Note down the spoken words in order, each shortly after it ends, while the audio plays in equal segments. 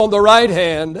on the right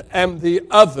hand and the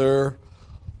other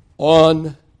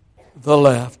on the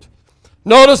left.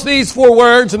 Notice these 4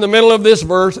 words in the middle of this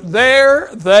verse. There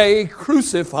they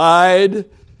crucified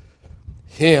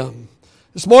him.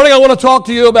 This morning I want to talk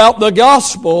to you about the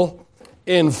gospel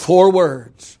in 4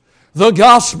 words. The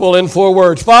gospel in 4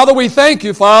 words. Father, we thank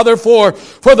you, Father, for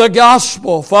the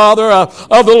gospel, Father,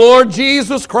 of the Lord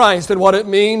Jesus Christ and what it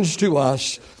means to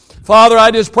us. Father,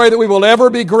 I just pray that we will ever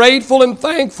be grateful and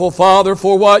thankful, Father,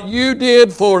 for what you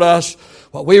did for us,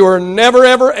 what we were never,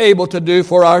 ever able to do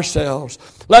for ourselves.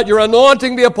 Let your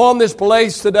anointing be upon this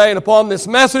place today and upon this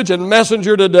message and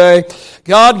messenger today.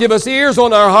 God, give us ears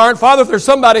on our heart. Father, if there's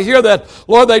somebody here that,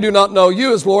 Lord, they do not know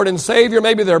you as Lord and Savior,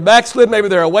 maybe they're backslid, maybe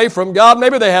they're away from God,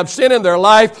 maybe they have sin in their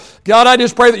life. God, I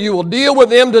just pray that you will deal with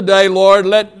them today, Lord.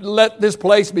 Let this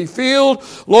place be filled,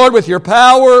 Lord, with your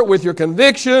power, with your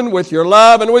conviction, with your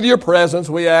love, and with your presence,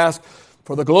 we ask.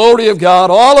 For the glory of God,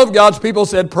 all of God's people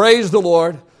said, praise the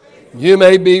Lord. You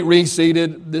may be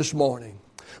reseated this morning.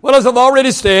 Well, as I've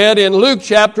already said, in Luke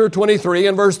chapter 23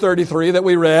 and verse 33 that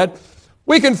we read,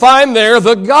 we can find there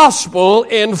the gospel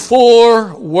in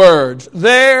 4 words.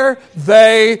 There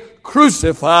they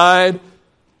crucified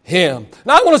him.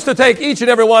 Now, I want us to take each and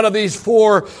every one of these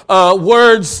 4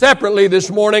 words separately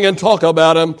this morning and talk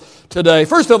about them today.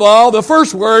 First of all, the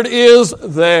first word is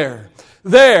there.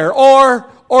 There, or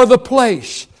the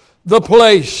place. The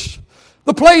place.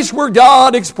 The place where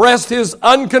God expressed His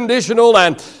unconditional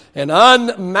and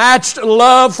unmatched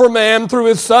love for man through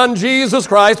His Son, Jesus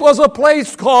Christ, was a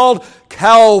place called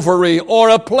Calvary, or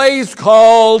a place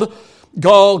called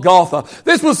Golgotha.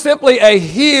 This was simply a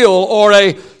hill or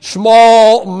a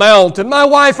small mountain. My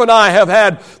wife and I have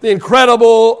had the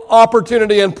incredible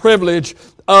opportunity and privilege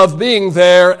of being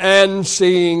there and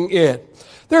seeing it.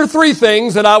 There are 3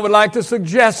 things that I would like to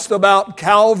suggest about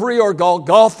Calvary or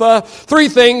Golgotha. 3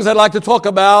 things I'd like to talk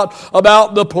about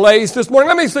the place this morning.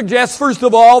 Let me suggest, first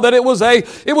of all, that it was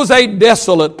a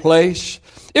desolate place.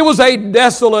 It was a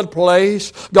desolate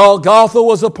place. Golgotha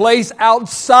was a place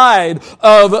outside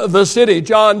of the city.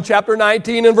 John chapter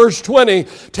 19 and verse 20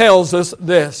 tells us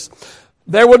this.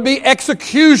 There would be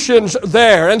executions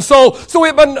there. And so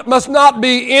it must not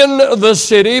be in the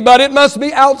city, but it must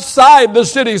be outside the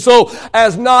city so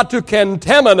as not to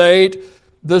contaminate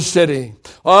the city.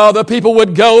 The people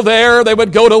would go there. They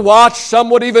would go to watch. Some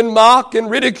would even mock and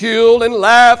ridicule and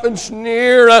laugh and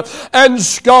sneer and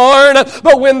scorn.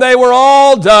 But when they were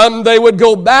all done, they would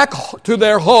go back to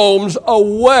their homes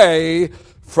away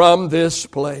from this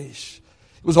place.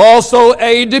 It was also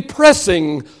a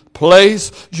depressing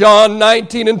place. John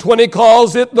 19 and 20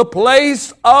 calls it the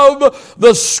place of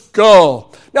the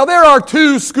skull. Now, there are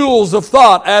 2 schools of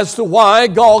thought as to why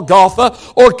Golgotha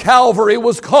or Calvary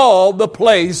was called the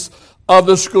place of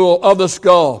the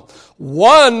skull.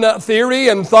 One theory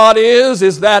and thought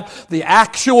is that the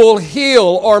actual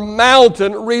hill or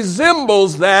mountain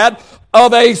resembles that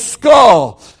of a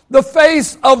skull. The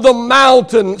face of the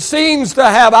mountain seems to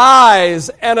have eyes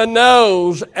and a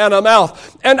nose and a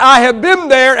mouth. And I have been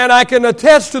there and I can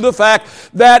attest to the fact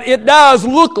that it does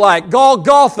look like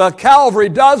Golgotha, Calvary,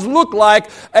 does look like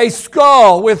a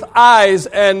skull with eyes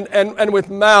and with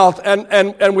mouth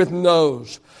and with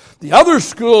nose. The other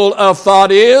school of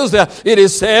thought is that it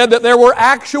is said that there were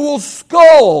actual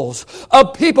skulls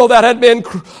of people that had been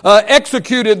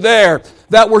executed there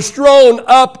that were strewn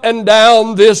up and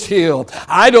down this hill.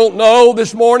 I don't know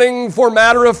this morning, for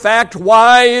matter of fact,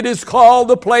 why it is called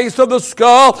the place of the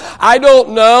skull. I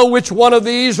don't know which one of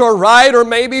these are right, or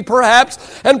maybe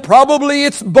perhaps, and probably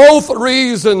it's both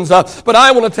reasons. But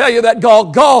I want to tell you that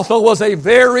Golgotha was a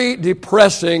very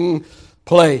depressing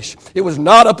place. It was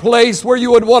not a place where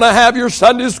you would want to have your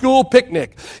Sunday school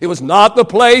picnic. It was not the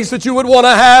place that you would want to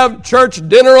have church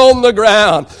dinner on the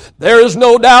ground. There is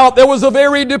no doubt there was a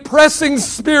very depressing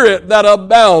spirit that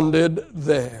abounded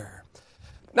there.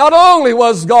 Not only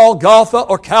was Golgotha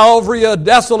or Calvary a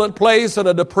desolate place and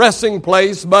a depressing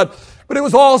place, but it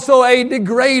was also a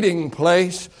degrading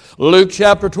place. Luke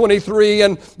chapter 23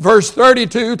 and verse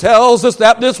 32 tells us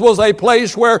that this was a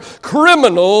place where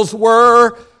criminals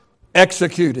were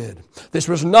executed. This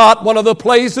was not one of the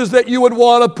places that you would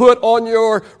want to put on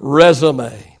your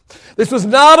resume. This was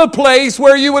not a place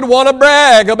where you would want to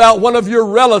brag about one of your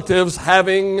relatives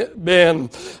having been.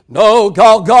 No,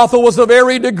 Golgotha was a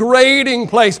very degrading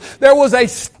place. There was a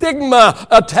stigma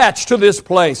attached to this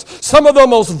place. Some of the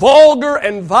most vulgar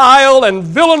and vile and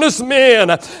villainous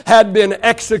men had been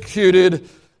executed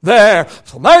there.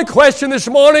 So my question this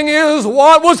morning is,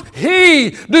 what was he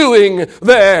doing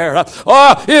there?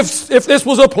 If this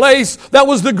was a place that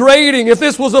was degrading, if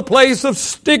this was a place of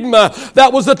stigma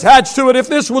that was attached to it, if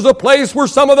this was a place where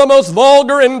some of the most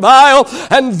vulgar and vile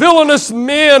and villainous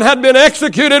men had been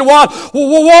executed, what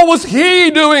was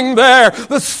he doing there?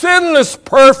 The sinless,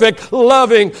 perfect,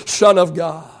 loving Son of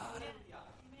God.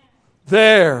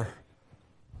 There,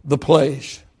 the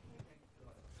place.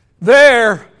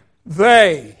 There,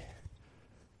 they,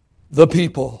 the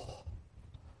people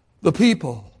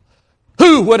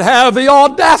who would have the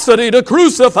audacity to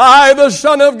crucify the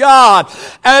Son of God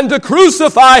and to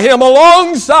crucify him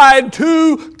alongside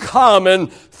two common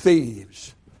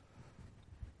thieves.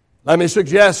 Let me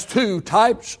suggest two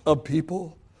types of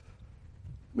people.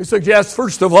 Let me suggest,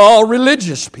 first of all,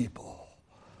 religious people.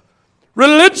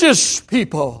 Religious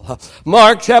people.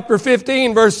 Mark chapter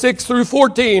 15, verse 6 through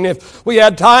 14. If we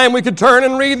had time, we could turn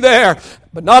and read there.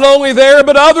 But not only there,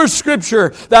 but other scripture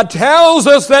that tells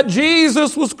us that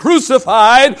Jesus was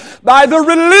crucified by the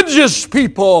religious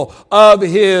people of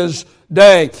his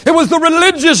day. It was the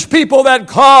religious people that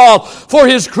called for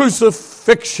his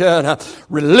crucifixion.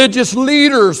 Religious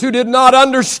leaders who did not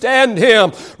understand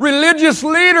him. Religious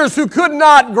leaders who could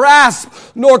not grasp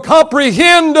nor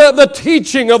comprehend the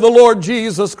teaching of the Lord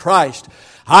Jesus Christ.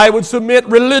 I would submit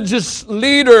religious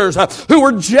leaders who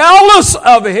were jealous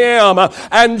of him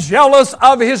and jealous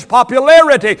of his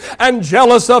popularity and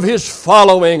jealous of his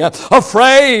following,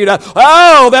 afraid,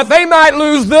 that they might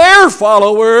lose their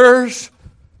followers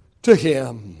to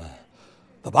him.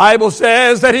 The Bible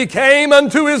says that he came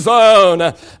unto his own,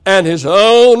 and his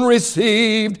own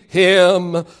received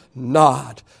him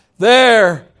not.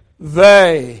 There,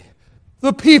 they,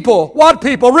 the people. What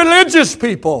people? Religious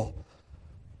people.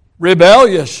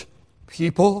 Rebellious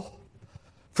people.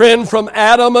 Friend, from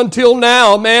Adam until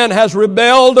now, man has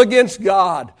rebelled against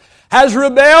God, has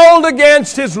rebelled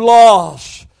against his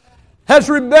laws, has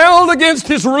rebelled against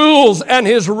his rules and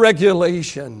his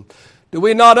regulation. Do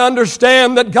we not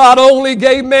understand that God only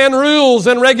gave man rules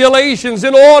and regulations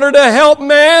in order to help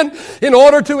man, in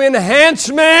order to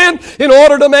enhance man, in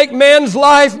order to make man's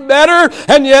life better?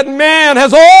 And yet man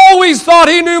has always thought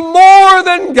he knew more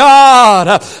than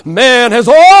God. Man has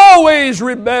always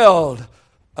rebelled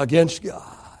against God.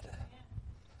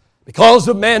 Because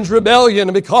of man's rebellion,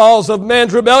 and because of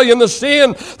man's rebellion, the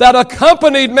sin that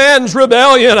accompanied man's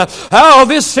rebellion,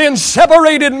 this sin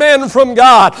separated man from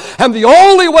God. And the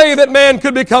only way that man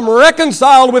could become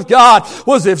reconciled with God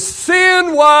was if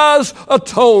sin was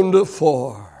atoned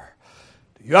for.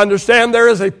 Do you understand there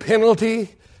is a penalty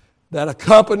that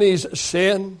accompanies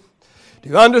sin? Do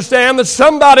you understand that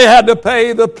somebody had to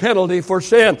pay the penalty for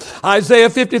sin? Isaiah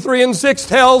 53 and 6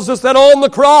 tells us that on the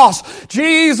cross,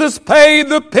 Jesus paid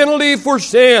the penalty for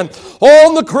sin.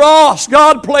 On the cross,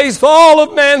 God placed all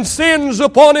of man's sins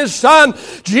upon his Son,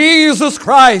 Jesus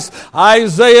Christ.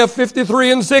 Isaiah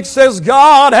 53 and 6 says,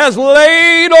 God has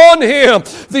laid on him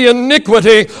the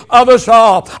iniquity of us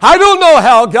all. I don't know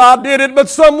how God did it, but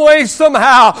some way,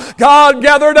 somehow, God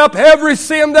gathered up every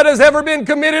sin that has ever been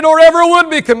committed or ever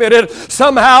would be committed,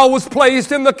 somehow was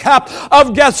placed in the cup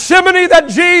of Gethsemane that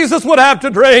Jesus would have to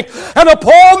drink. And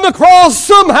upon the cross,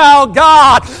 somehow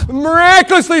God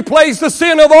miraculously placed the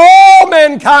sin of all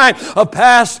mankind, of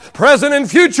past, present, and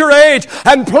future age,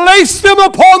 and placed them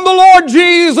upon the Lord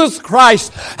Jesus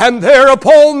Christ. And there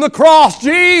upon the cross,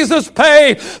 Jesus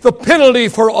paid the penalty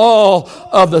for all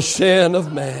of the sin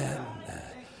of man.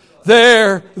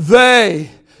 There, they,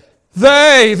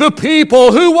 the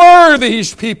people, who were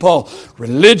these people?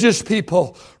 Religious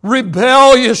people,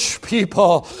 rebellious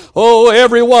people. Oh,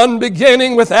 everyone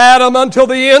beginning with Adam until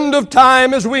the end of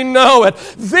time as we know it.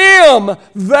 Them,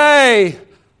 they,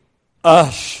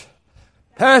 us.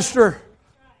 Pastor,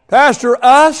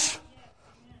 us?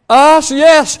 Us,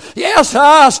 yes,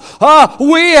 us.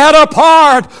 We had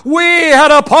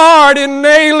a part in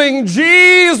nailing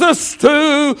Jesus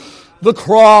to the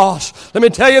cross. Let me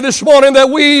tell you this morning that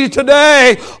we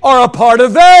today are a part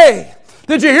of they.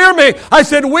 Did you hear me? I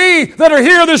said we that are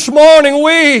here this morning,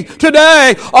 we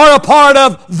today are a part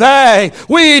of they.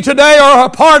 We today are a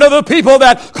part of the people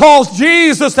that caused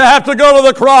Jesus to have to go to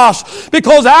the cross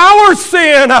because our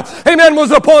sin, amen,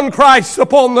 was upon Christ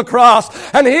upon the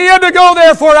cross. And he had to go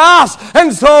there for us.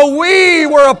 And so we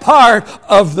were a part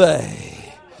of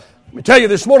they. Let me tell you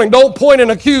this morning, don't point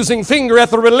an accusing finger at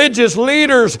the religious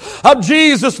leaders of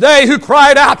Jesus' day who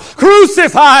cried out,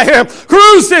 "Crucify him!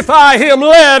 Crucify him!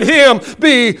 Let him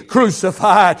be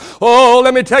crucified!" Oh,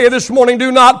 let me tell you this morning,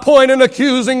 do not point an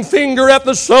accusing finger at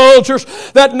the soldiers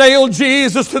that nailed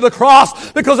Jesus to the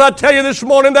cross, because I tell you this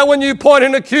morning that when you point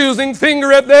an accusing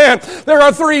finger at them, there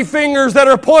are three fingers that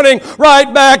are pointing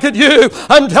right back at you.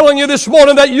 I'm telling you this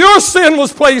morning that your sin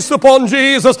was placed upon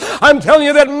Jesus. I'm telling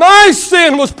you that my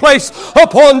sin was placed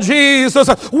upon Jesus.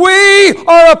 We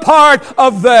are a part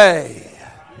of they.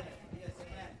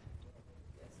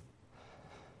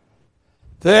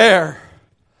 There,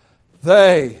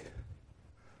 they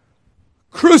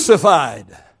crucified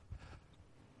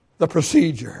the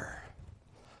procedure.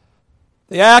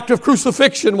 The act of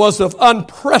crucifixion was of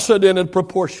unprecedented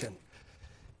proportion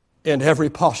in every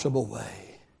possible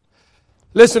way.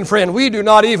 Listen, friend, we do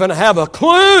not even have a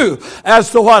clue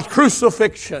as to what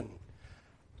crucifixion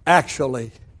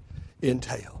actually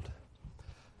entailed.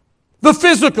 The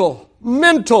physical,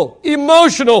 mental,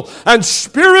 emotional, and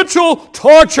spiritual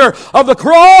torture of the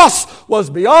cross was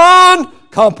beyond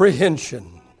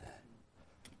comprehension.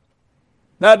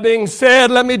 That being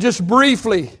said, let me just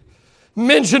briefly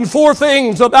mention four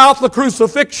things about the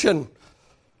crucifixion.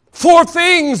 Four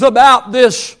things about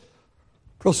this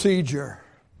procedure.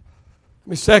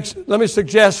 Let me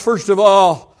suggest, first of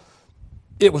all,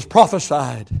 it was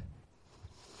prophesied.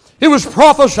 It was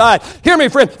prophesied. Hear me,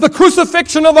 friend. The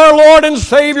crucifixion of our Lord and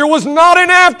Savior was not an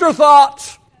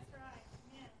afterthought.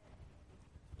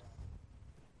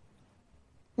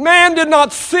 Man did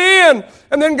not sin,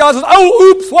 and then God says, "Oh,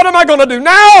 oops! What am I going to do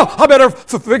now? I better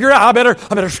figure out. I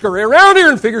better scurry around here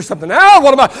and figure something out.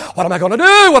 What am I going to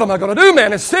do? What am I going to do?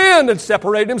 Man has sinned and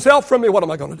separated himself from me. What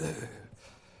am I going to do?"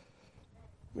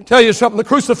 Let me tell you something. The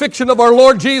crucifixion of our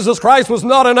Lord Jesus Christ was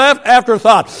not an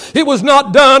afterthought. It was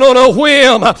not done on a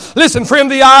whim. Listen,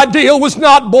 friend, the ideal was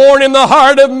not born in the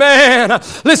heart of man.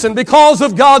 Listen, because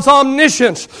of God's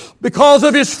omniscience, because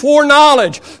of His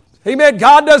foreknowledge, amen.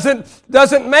 God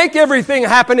doesn't make everything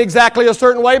happen exactly a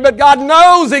certain way, but God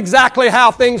knows exactly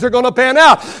how things are going to pan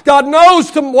out. God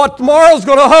knows what tomorrow's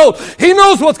going to hold. He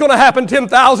knows what's going to happen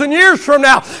 10,000 years from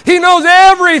now. He knows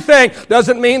everything.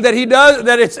 Doesn't mean that He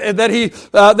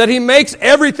makes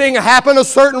everything happen a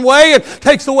certain way and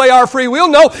takes away our free will.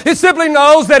 No, it simply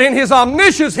knows that in His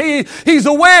omniscience He's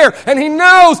aware, and He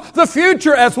knows the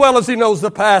future as well as He knows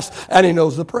the past, and He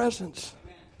knows the present.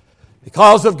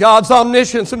 Because of God's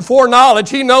omniscience and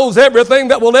foreknowledge, He knows everything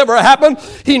that will ever happen.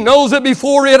 He knows it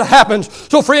before it happens.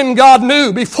 So friend, God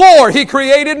knew before He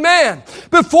created man.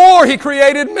 Before He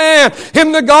created man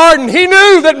in the garden, He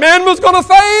knew that man was going to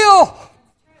fail.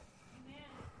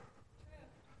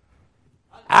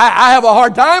 I have a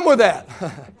hard time with that.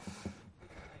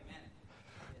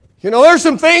 You know, there's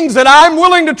some things that I'm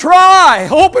willing to try,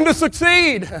 hoping to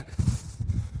succeed.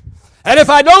 And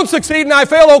if I don't succeed and I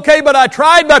fail, okay, but I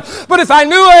tried. But if I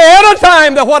knew ahead of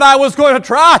time that what I was going to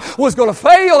try was going to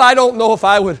fail, I don't know if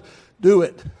I would do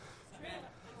it.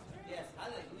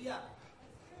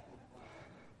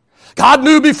 God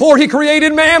knew before He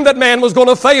created man that man was going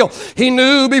to fail. He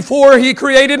knew before He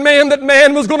created man that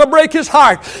man was going to break his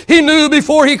heart. He knew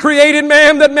before He created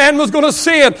man that man was going to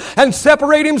sin and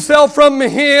separate himself from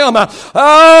Him.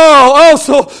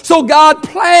 So God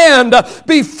planned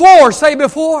before, say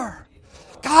before.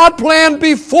 God planned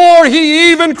before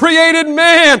He even created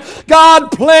man.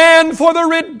 God planned for the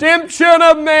redemption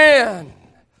of man.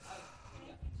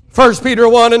 1 Peter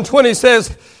 1:20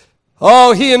 says,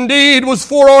 "Oh, He indeed was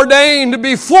foreordained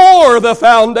before the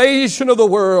foundation of the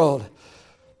world,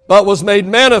 but was made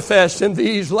manifest in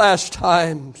these last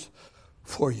times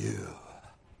for you."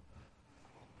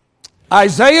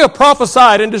 Isaiah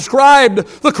prophesied and described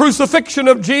the crucifixion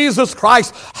of Jesus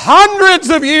Christ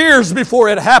hundreds of years before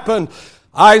it happened.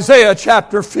 Isaiah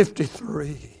chapter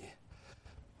 53.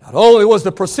 Not only was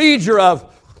the procedure of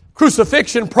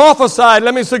crucifixion prophesied,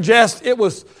 let me suggest it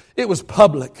was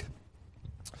public.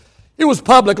 It was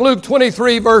public. Luke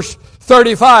 23 verse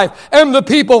 35. "And the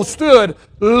people stood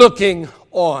looking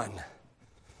on."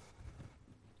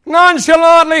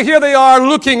 Nonchalantly, here they are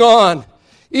looking on.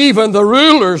 Even the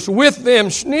rulers with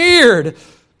them sneered,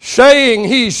 saying,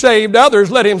 "He saved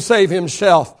others, let Him save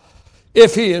Himself,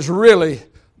 if He is really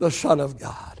the Son of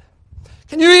God."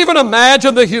 Can you even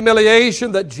imagine the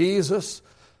humiliation that Jesus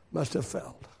must have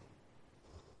felt?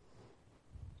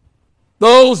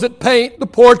 Those that paint the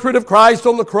portrait of Christ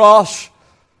on the cross,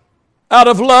 out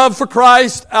of love for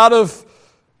Christ, out of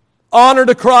honor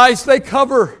to Christ, they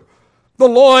cover the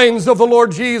loins of the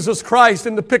Lord Jesus Christ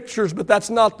in the pictures, but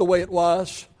that's not the way it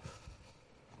was.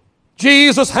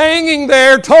 Jesus hanging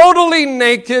there, totally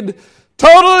naked,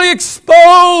 totally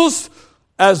exposed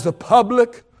as the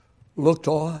public looked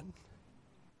on.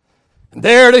 And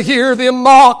there to hear them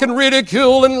mock and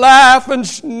ridicule and laugh and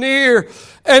sneer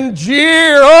and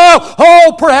jeer.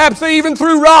 Perhaps they even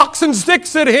threw rocks and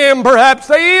sticks at him. Perhaps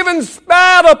they even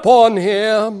spat upon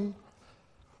him.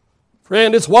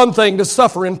 Friend, it's one thing to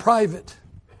suffer in private.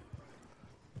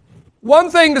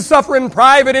 One thing to suffer in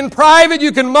private. In private,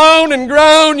 you can moan and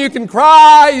groan, you can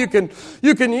cry, you can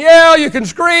yell, you can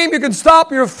scream, you can stomp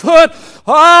your foot.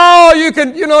 You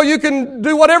can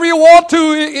do whatever you want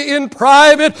to in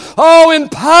private. In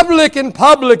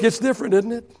public, it's different,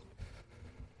 isn't it?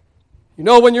 You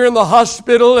know, when you're in the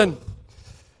hospital and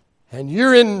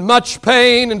you're in much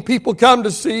pain and people come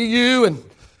to see you and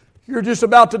you're just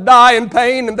about to die in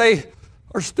pain and they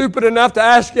are stupid enough to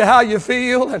ask you how you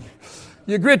feel, and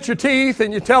you grit your teeth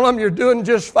and you tell them you're doing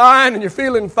just fine and you're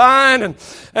feeling fine,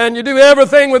 and you do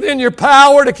everything within your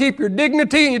power to keep your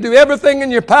dignity, and you do everything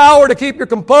in your power to keep your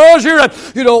composure, and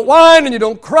you don't whine and you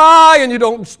don't cry and you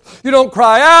don't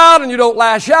cry out and you don't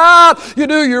lash out. You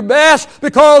do your best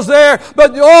because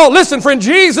listen, friend,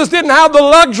 Jesus didn't have the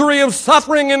luxury of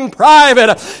suffering in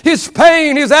private. His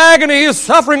pain, his agony, his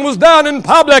suffering was done in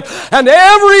public, and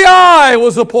every eye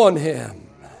was upon him.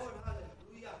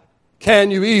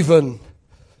 Can you even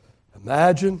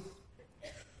imagine?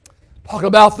 Talking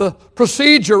about the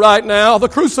procedure right now, the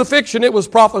crucifixion, it was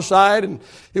prophesied and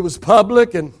it was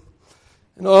public, and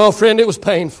friend, it was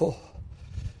painful.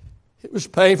 It was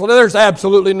painful. There's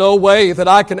absolutely no way that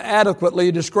I can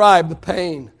adequately describe the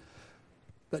pain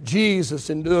that Jesus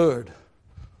endured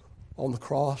on the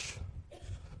cross.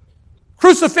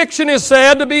 Crucifixion is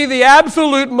said to be the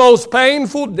absolute most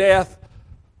painful death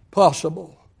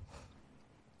possible.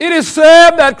 It is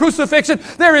said that crucifixion,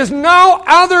 there is no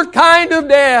other kind of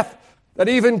death that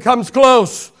even comes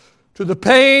close to the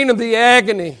pain and the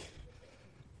agony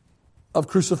of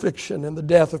crucifixion and the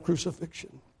death of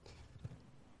crucifixion.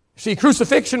 See,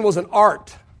 crucifixion was an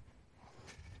art.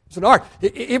 It's an art.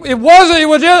 It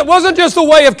wasn't just a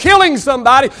way of killing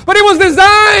somebody, but it was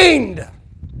designed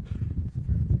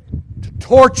to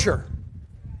torture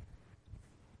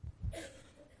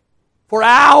for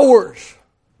hours.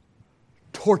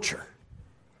 Torture,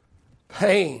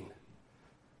 pain,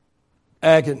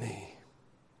 agony.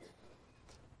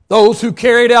 Those who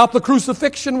carried out the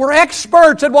crucifixion were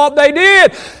experts at what they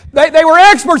did. They were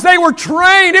experts. They were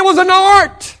trained. It was an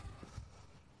art.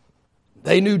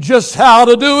 They knew just how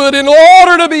to do it in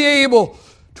order to be able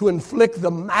to inflict the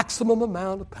maximum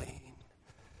amount of pain.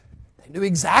 They knew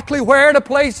exactly where to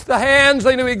place the hands.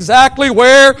 They knew exactly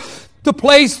where to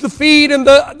place the feet and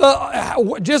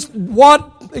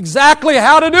exactly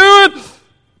how to do it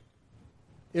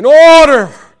in order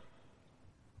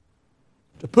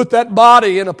to put that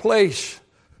body in a place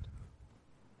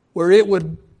where it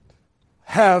would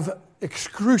have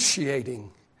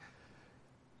excruciating,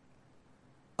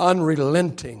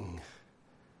 unrelenting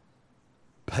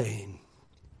pain.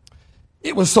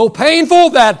 It was so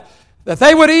painful that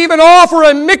they would even offer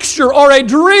a mixture or a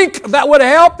drink that would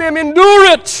help them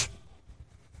endure it.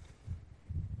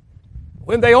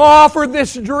 When they offered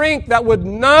this drink that would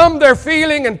numb their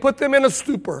feeling and put them in a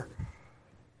stupor,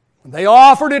 when they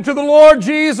offered it to the Lord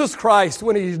Jesus Christ,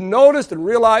 when he noticed and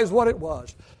realized what it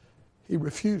was, he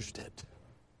refused it.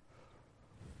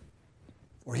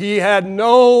 For he had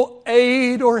no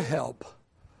aid or help,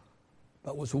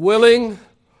 but was willing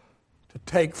to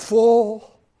take the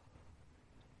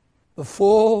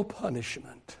full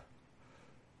punishment.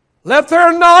 Let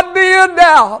there not be a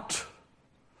doubt.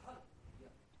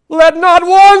 Let not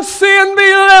one sin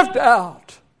be left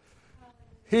out.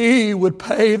 He would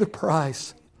pay the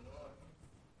price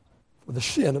for the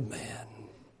sin of man.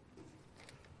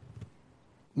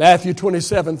 Matthew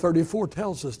 27:34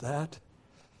 tells us that.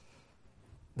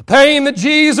 The pain that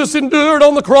Jesus endured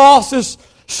on the cross is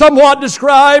somewhat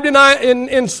described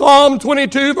in Psalm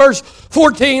 22, verse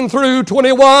 14 through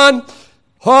 21.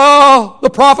 The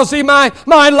prophecy, my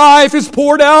life is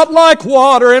poured out like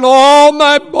water, and all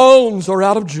my bones are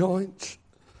out of joint.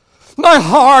 My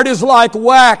heart is like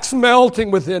wax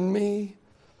melting within me.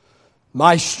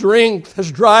 My strength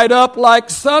has dried up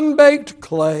like sun-baked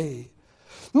clay.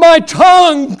 My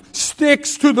tongue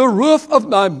sticks to the roof of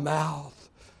my mouth.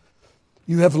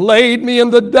 You have laid me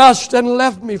in the dust and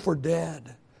left me for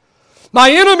dead. My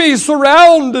enemies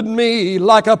surround me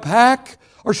like a pack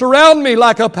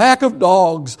of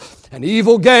dogs. An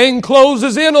evil gang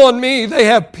closes in on me. They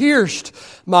have pierced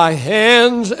my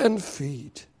hands and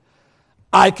feet.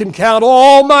 I can count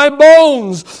all my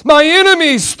bones. My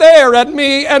enemies stare at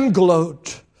me and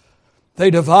gloat. They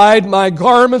divide my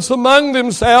garments among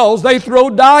themselves. They throw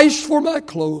dice for my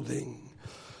clothing.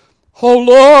 O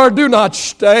Lord, do not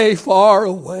stay far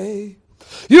away.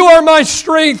 You are my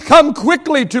strength. Come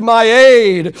quickly to my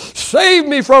aid. Save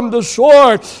me from the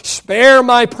sword. Spare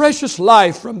my precious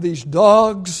life from these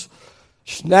dogs.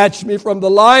 Snatch me from the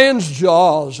lion's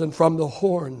jaws and from the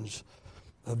horns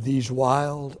of these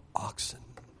wild oxen.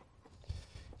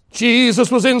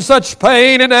 Jesus was in such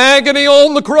pain and agony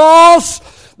on the cross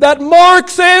that Mark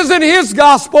says in his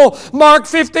gospel, Mark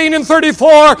 15 and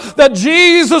 34, that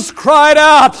Jesus cried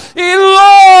out,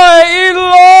 Eloi,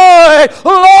 Eloi,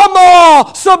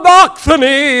 lama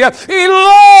sabachthani.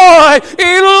 Eloi,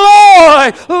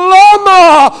 Eloi,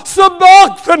 lama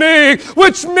sabachthani,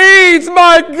 which means,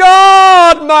 my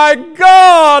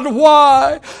God,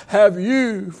 why have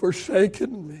you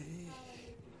forsaken me?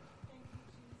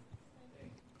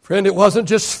 Friend, it wasn't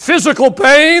just physical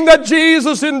pain that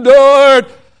Jesus endured,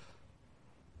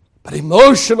 but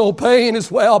emotional pain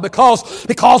as well, because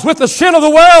with the sin of the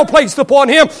world placed upon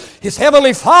him, his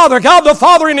heavenly Father, God the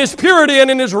Father in his purity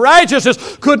and in his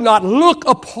righteousness, could not look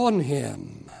upon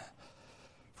him.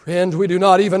 Friends, we do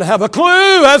not even have a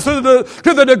clue as to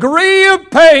the degree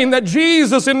of pain that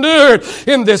Jesus endured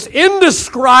in this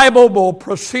indescribable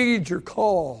procedure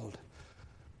called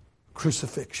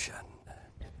crucifixion.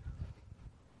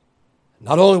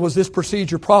 Not only was this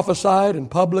procedure prophesied and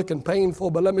public and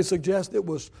painful, but let me suggest it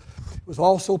was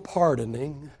also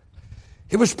pardoning.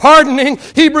 It was pardoning.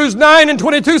 Hebrews 9 and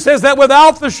 22 says that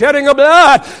without the shedding of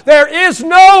blood, there is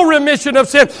no remission of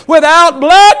sin. Without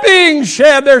blood being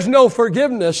shed, there's no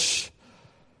forgiveness.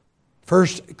 1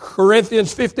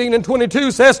 Corinthians 15 and 22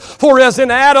 says, for as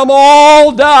in Adam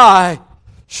all die,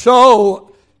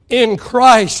 so in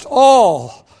Christ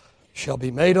all shall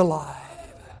be made alive.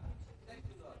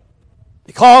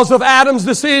 Because of Adam's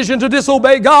decision to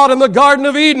disobey God in the Garden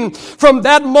of Eden, from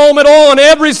that moment on,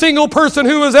 every single person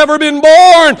who has ever been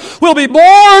born will be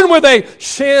born with a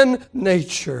sin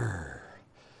nature.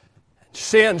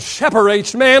 Sin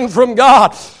separates man from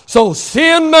God, so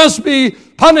sin must be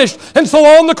punished. And so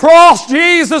on the cross,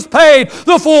 Jesus paid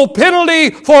the full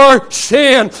penalty for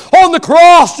sin. On the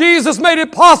cross, Jesus made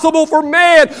it possible for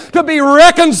man to be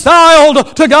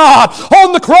reconciled to God.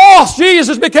 On the cross,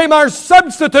 Jesus became our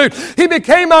substitute. He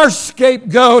became our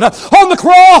scapegoat. On the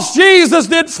cross, Jesus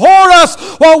did for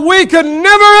us what we could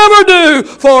never ever do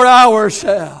for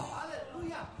ourselves.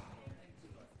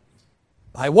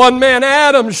 By one man,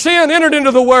 Adam, sin entered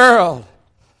into the world.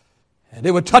 And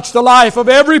it would touch the life of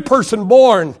every person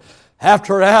born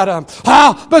after Adam.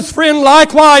 But friend,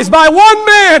 likewise, by one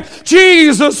man,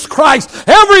 Jesus Christ,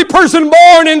 every person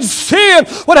born in sin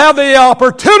would have the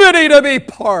opportunity to be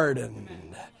pardoned.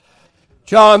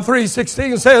 John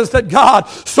 3:16 says that God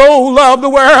so loved the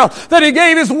world that He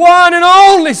gave His one and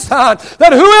only Son,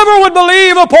 that whoever would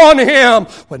believe upon Him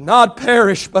would not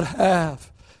perish but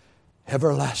have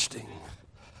everlasting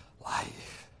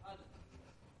life.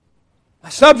 My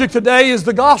subject today is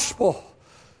the gospel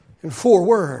in 4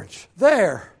 words.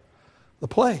 There, the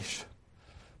place.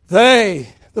 They,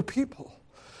 the people.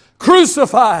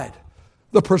 Crucified,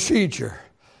 the procedure.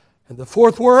 And the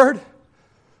 4th word,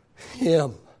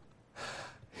 Him.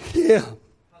 Him.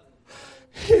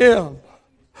 Him.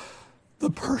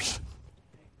 The person.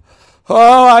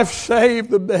 Oh, I've saved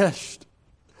the best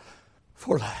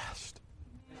for last.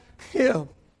 Him.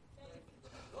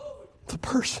 The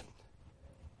person.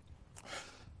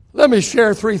 Let me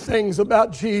share 3 things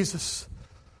about Jesus,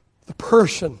 the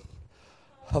person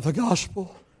of the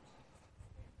gospel.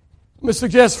 Let me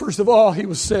suggest, first of all, He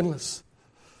was sinless.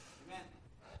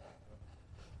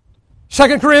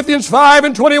 2 Corinthians 5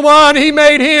 and 21, He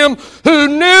made Him who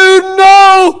knew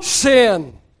no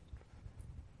sin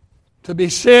to be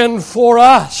sin for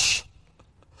us,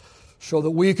 so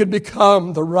that we could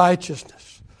become the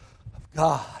righteousness of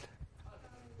God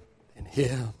in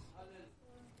Him.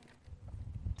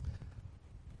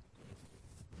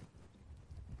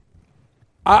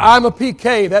 I'm a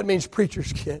PK, that means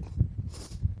preacher's kid.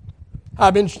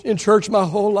 I've been in church my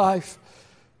whole life.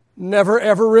 Never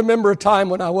ever remember a time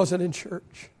when I wasn't in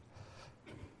church.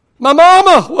 My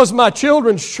mama was my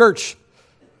children's church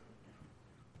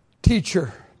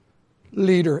teacher,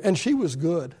 leader, and she was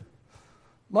good.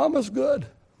 Mama's good.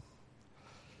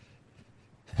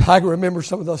 I can remember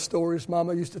some of those stories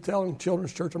Mama used to tell in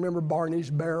children's church. I remember Barney's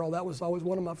Barrel. That was always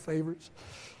one of my favorites.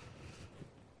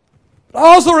 I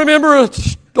also remember a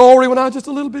story when I was just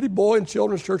a little bitty boy in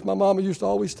children's church my mama used to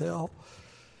always tell.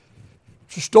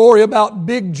 It's a story about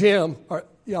Big Jim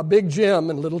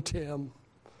and Little Tim.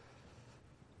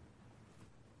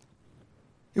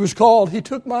 It was called, He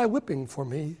Took My Whipping for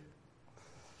Me.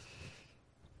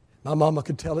 My mama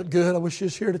could tell it good. I wish she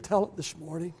was here to tell it this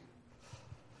morning.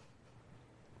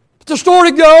 But the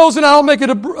story goes, and I'll make it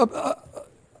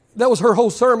that was her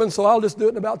whole sermon, so I'll just do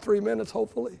it in about 3 minutes,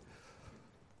 hopefully.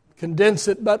 Condense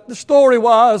it. But the story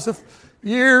was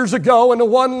years ago in a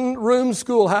one-room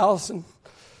schoolhouse, and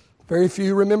very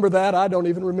few remember that. I don't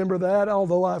even remember that,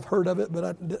 although I've heard of it,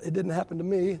 but it didn't happen to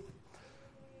me.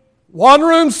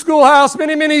 One-room schoolhouse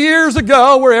many, many years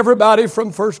ago where everybody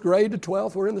from first grade to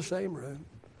 12th were in the same room.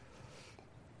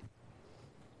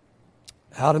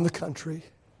 Out in the country.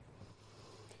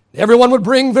 Everyone would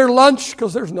bring their lunch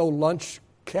because there's no lunch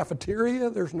cafeteria.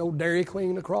 There's no Dairy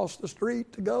Queen across the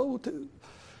street to go to.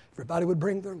 Everybody would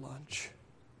bring their lunch.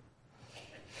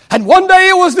 And one day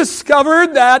it was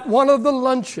discovered that one of the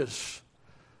lunches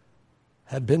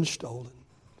had been stolen.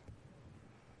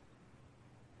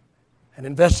 An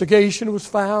investigation was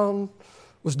done,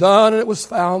 and it was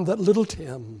found that little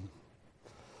Tim,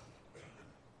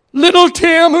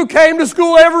 who came to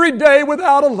school every day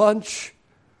without a lunch,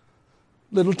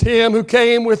 little Tim who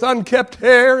came with unkempt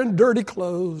hair and dirty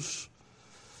clothes,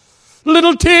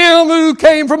 little Tim who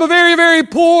came from a very, very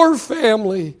poor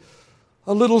family,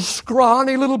 a little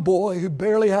scrawny little boy who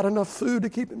barely had enough food to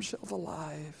keep himself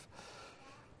alive.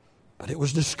 But it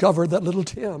was discovered that little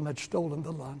Tim had stolen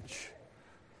the lunch.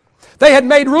 They had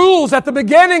made rules at the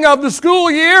beginning of the school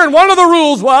year, and one of the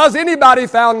rules was anybody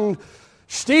found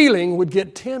stealing would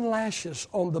get 10 lashes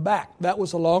on the back. That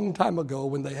was a long time ago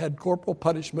when they had corporal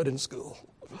punishment in school.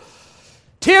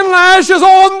 10 lashes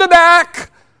on the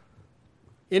back.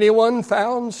 Anyone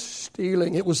found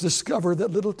stealing, it was discovered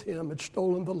that little Tim had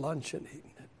stolen the lunch and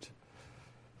eaten it.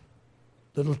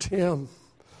 Little Tim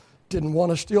didn't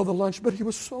want to steal the lunch, but he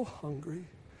was so hungry.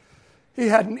 He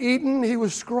hadn't eaten, he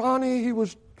was scrawny,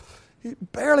 he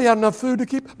barely had enough food to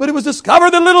keep. But it was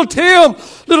discovered that little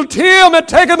Tim had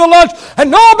taken the lunch, and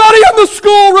nobody in the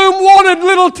schoolroom wanted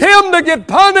little Tim to get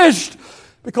punished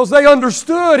because they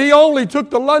understood he only took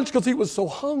the lunch because he was so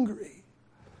hungry.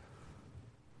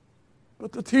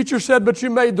 But the teacher said, but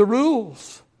you made the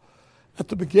rules at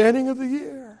the beginning of the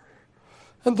year.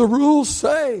 And the rules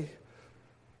say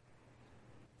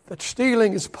that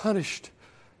stealing is punished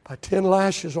by 10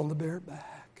 lashes on the bare back.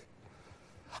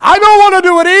 I don't want to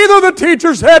do it either, the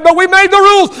teacher said, but we made the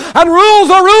rules, and rules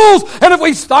are rules. And if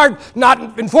we start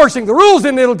not enforcing the rules,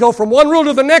 then it'll go from one rule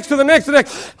to the next, to the next, to the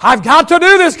next. I've got to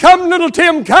do this. Come, little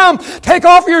Tim, come. Take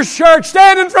off your shirt.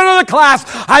 Stand in front of the class.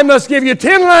 I must give you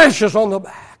 10 lashes on the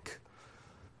back.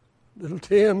 Little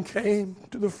Tim came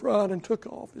to the front and took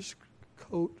off his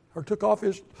coat, or took off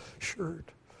his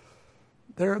shirt.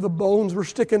 There the bones were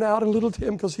sticking out in little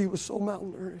Tim because he was so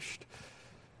malnourished.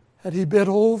 And he bent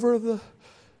over the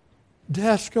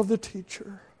desk of the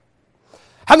teacher.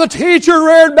 And the teacher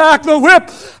reared back the whip,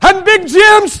 and Big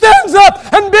Jim stands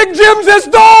up, and Big Jim says,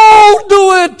 don't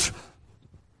do it.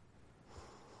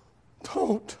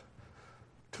 Don't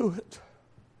do it.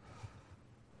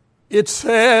 It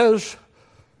says,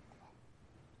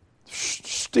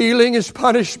 stealing is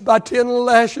punished by 10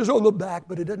 lashes on the back,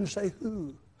 but it doesn't say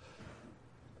who.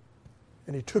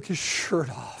 And he took his shirt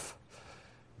off,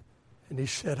 and he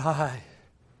said, I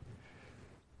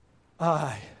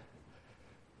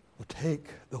will take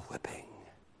the whipping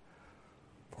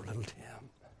for little Tim.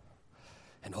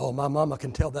 And oh, my mama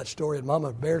can tell that story, and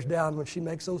mama bears down when she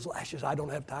makes those lashes. I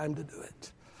don't have time to do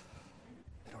it.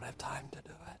 I don't have time to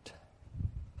do it.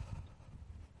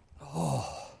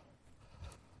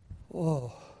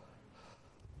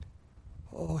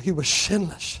 Oh, he was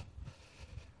sinless.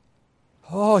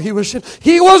 Oh, he was sin.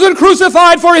 He wasn't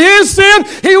crucified for his sin.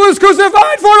 He was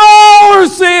crucified for our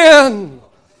sin.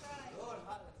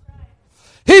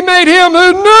 He made him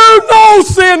who knew no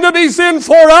sin to be sin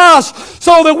for us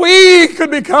so that we could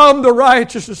become the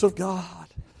righteousness of God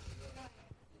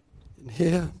in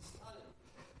him.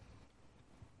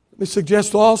 Let me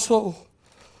suggest also,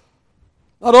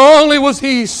 not only was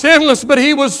he sinless, but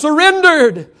he was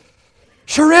surrendered.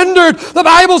 Surrendered. The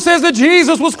Bible says that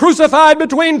Jesus was crucified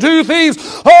between two thieves.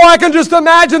 Oh, I can just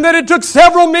imagine that it took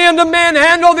several men to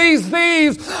manhandle these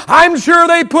thieves. I'm sure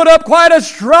they put up quite a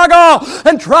struggle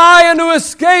and trying to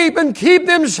escape and keep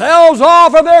themselves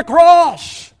off of their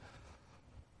cross.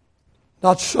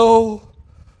 Not so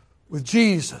with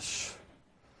Jesus.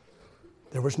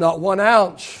 There was not 1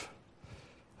 ounce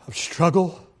of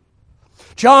struggle.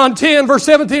 John 10, verse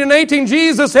 17 and 18,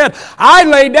 Jesus said, I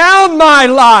lay down my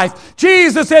life.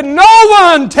 Jesus said, no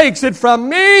one takes it from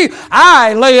me.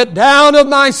 I lay it down of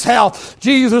myself.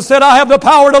 Jesus said, I have the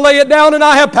power to lay it down and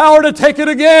I have power to take it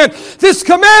again. This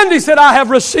command, he said, I have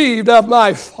received of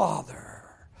my Father.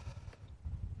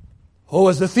 Oh,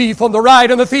 as the thief on the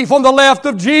right and the thief on the left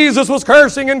of Jesus was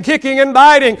cursing and kicking and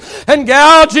biting and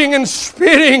gouging and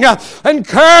spitting and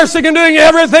cursing and doing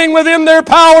everything within their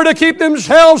power to keep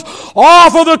themselves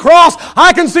off of the cross,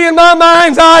 I can see in my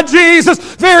mind's eye Jesus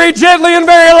very gently and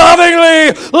very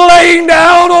lovingly laying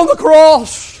down on the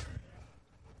cross,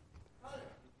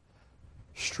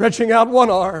 stretching out one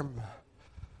arm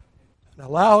and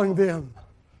allowing them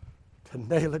to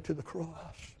nail it to the cross.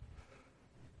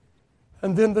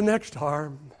 And then the next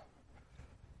arm,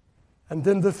 and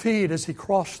then the feet as He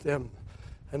crossed them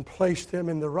and placed them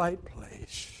in the right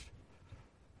place.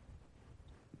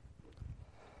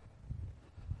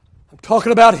 I'm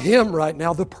talking about Him right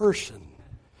now, the person,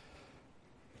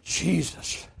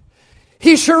 Jesus.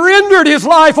 He surrendered His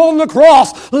life on the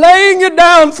cross, laying it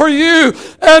down for you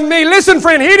and me. Listen,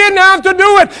 friend, He didn't have to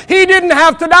do it. He didn't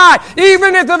have to die.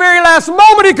 Even at the very last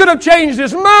moment, He could have changed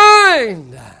His mind.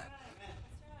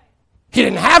 He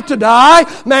didn't have to die.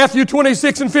 Matthew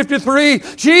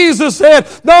 26:53, Jesus said,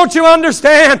 don't you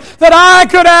understand that I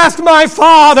could ask my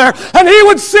Father and He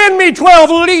would send me 12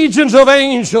 legions of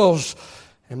angels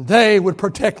and they would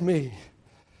protect me.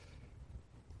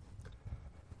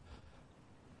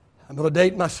 I'm going to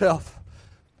date myself,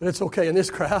 but it's okay in this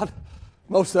crowd.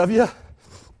 Most of you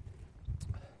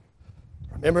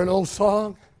remember an old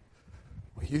song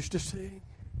we used to sing?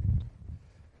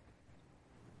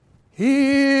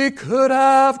 He could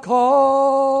have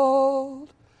called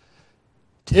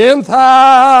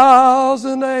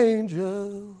 10,000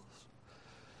 angels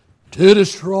to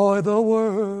destroy the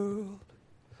world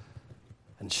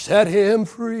and set Him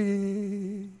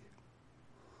free.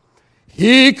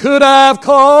 He could have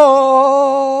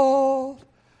called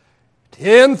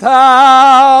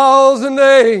 10,000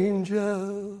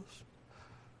 angels,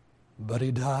 but He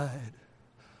died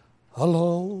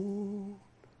alone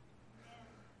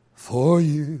for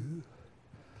you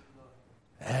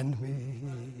and me.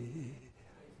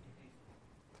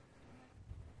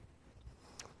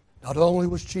 Not only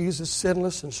was Jesus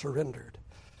sinless and surrendered,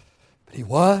 but He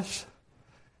was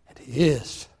and He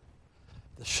is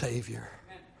the Savior.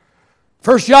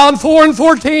 1 John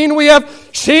 4:14, we have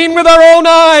seen with our own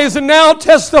eyes and now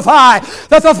testify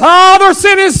that the Father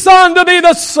sent His Son to be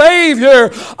the Savior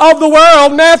of the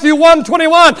world. Matthew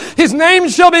 1:21, His name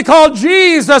shall be called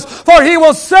Jesus, for He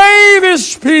will save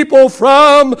His people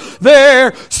from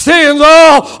their sins.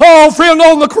 Oh, friend,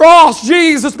 on the cross,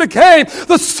 Jesus became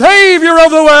the Savior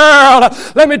of the world.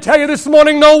 Let me tell you this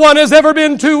morning, no one has ever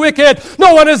been too wicked.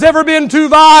 No one has ever been too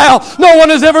vile. No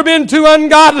one has ever been too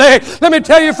ungodly. Let me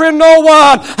tell you, friend, no one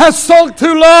has sunk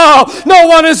too low. No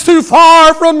one is too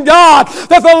far from God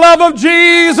that the love of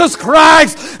Jesus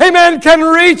Christ, amen, can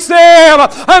reach them.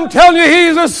 I'm telling you,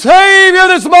 He's the Savior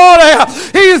this morning.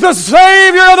 He's the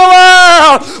Savior of the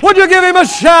world. Would you give Him a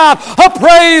shout of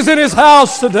praise in His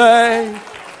house today?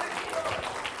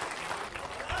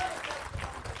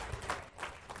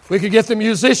 If we could get the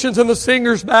musicians and the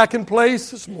singers back in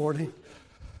place this morning.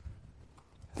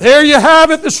 There you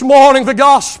have it this morning, the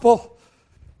gospel.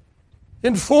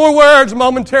 In 4 words,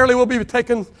 momentarily we'll be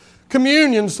taking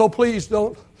communion, so please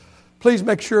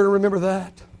make sure to remember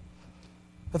that.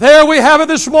 But there we have it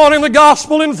this morning, the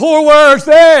gospel in 4 words.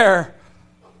 There,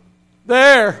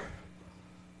 the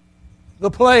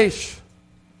place,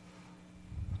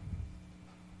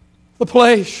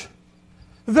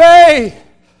 they,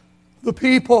 the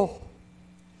people,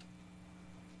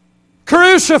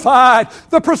 crucified,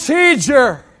 the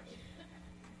procedure,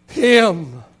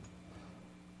 Him,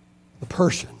 the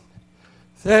person.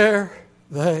 There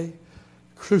they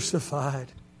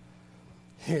crucified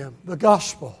Him. The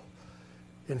gospel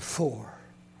in 4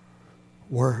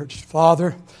 words.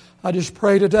 Father, I just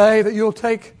pray today that You'll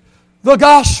take the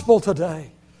gospel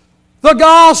today, the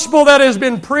gospel that has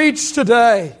been preached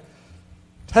today,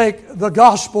 take the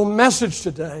gospel message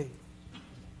today.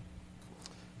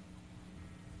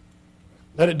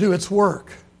 Let it do its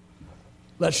work.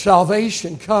 Let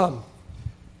salvation come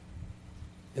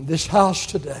in this house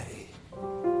today.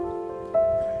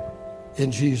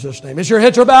 In Jesus' name. As your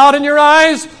heads are bowed and your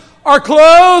eyes are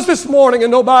closed this morning and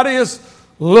nobody is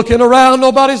looking around,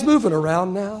 nobody's moving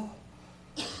around now.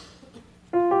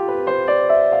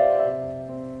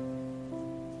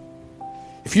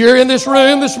 If you're in this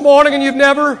room this morning and you've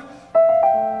never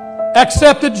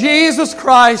accepted Jesus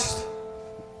Christ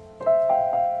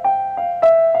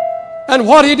and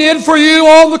what He did for you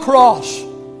on the cross,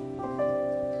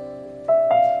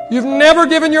 you've never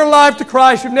given your life to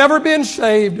Christ. You've never been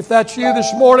saved. If that's you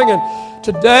this morning and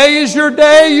today is your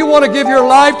day, you want to give your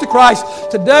life to Christ.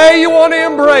 Today you want to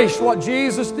embrace what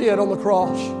Jesus did on the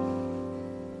cross.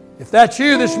 If that's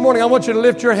you this morning, I want you to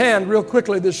lift your hand real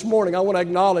quickly this morning. I want to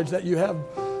acknowledge that you have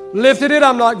lifted it.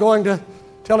 I'm not going to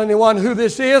tell anyone who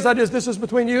this is. This is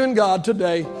between you and God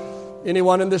today.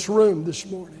 Anyone in this room this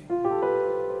morning.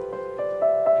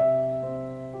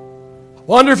 I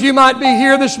wonder if you might be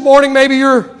here this morning. Maybe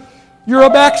you're a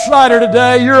backslider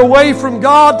today. You're away from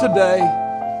God today.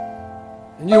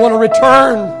 And you want to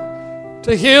return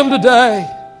to Him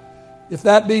today. If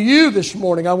that be you this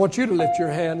morning, I want you to lift your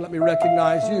hand. Let me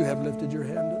recognize you have lifted your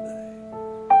hand today.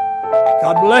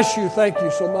 God bless you. Thank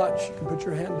you so much. You can put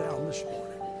your hand down this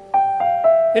morning.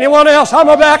 Anyone else? I'm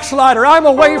a backslider. I'm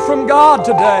away from God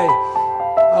today.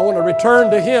 I want to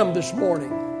return to Him this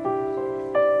morning.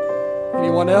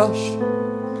 Anyone else?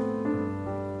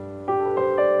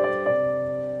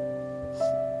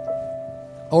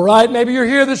 All right, maybe you're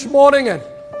here this morning and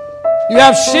you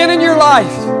have sin in your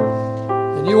life.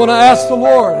 And you want to ask the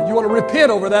Lord, and you want to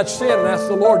repent over that sin and ask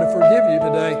the Lord to forgive you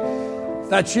today. If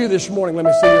that's you this morning, let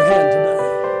me see your hand today.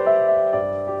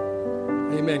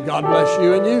 Amen. God bless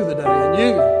you and you today. And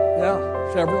you,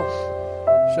 yeah,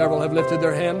 several have lifted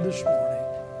their hand this morning.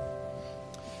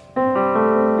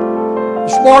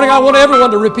 This morning, I want everyone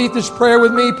to repeat this prayer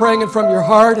with me, praying it from your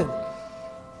heart and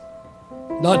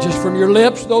not just from your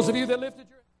lips. Those of you that lifted